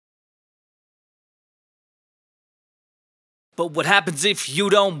But what happens if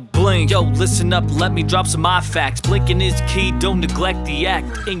you don't blink? Yo, listen up, let me drop some eye facts. Blinking is key, don't neglect the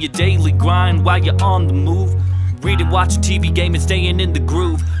act. In your daily grind while you're on the move. Reading, watching TV, gaming, staying in the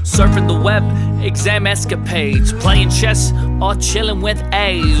groove. Surfing the web, exam escapades. Playing chess or chilling with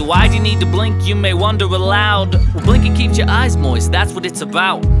A's. Why do you need to blink, you may wonder aloud. Well, blinking keeps your eyes moist, that's what it's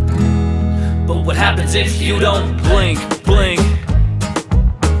about. But what happens if you don't blink, blink?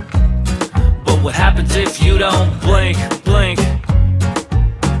 But what happens if you don't blink, blink?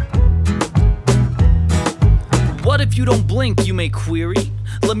 What if you don't blink, you may query?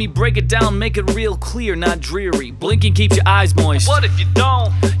 Let me break it down, make it real clear, not dreary. Blinking keeps your eyes moist. What if you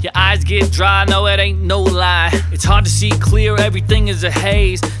don't? Your eyes get dry, no it ain't no lie. It's hard to see clear, everything is a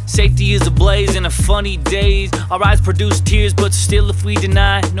haze. Safety is ablaze in a funny daze. Our eyes produce tears, but still if we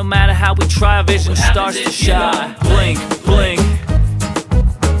deny, no matter how we try, our vision starts to shine. Blink, blink.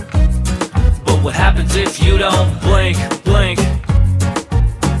 But what happens if you don't blink, blink?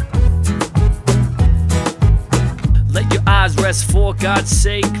 Let your eyes rest for God's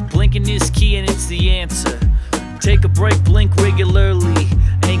sake. Blinking is key and it's the answer. Take a break, blink regularly,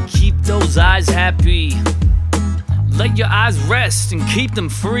 and keep those eyes happy. Let your eyes rest and keep them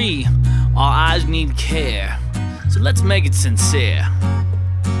free. Our eyes need care, so let's make it sincere.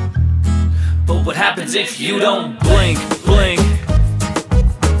 But what happens if you don't blink, blink?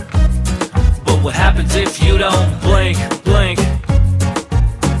 But what happens if you don't blink, blink?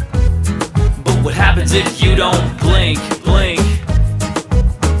 What happens if you don't blink, blink?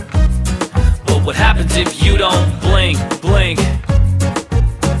 But what happens if you don't blink, blink?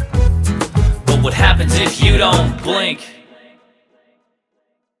 But what happens if you don't blink?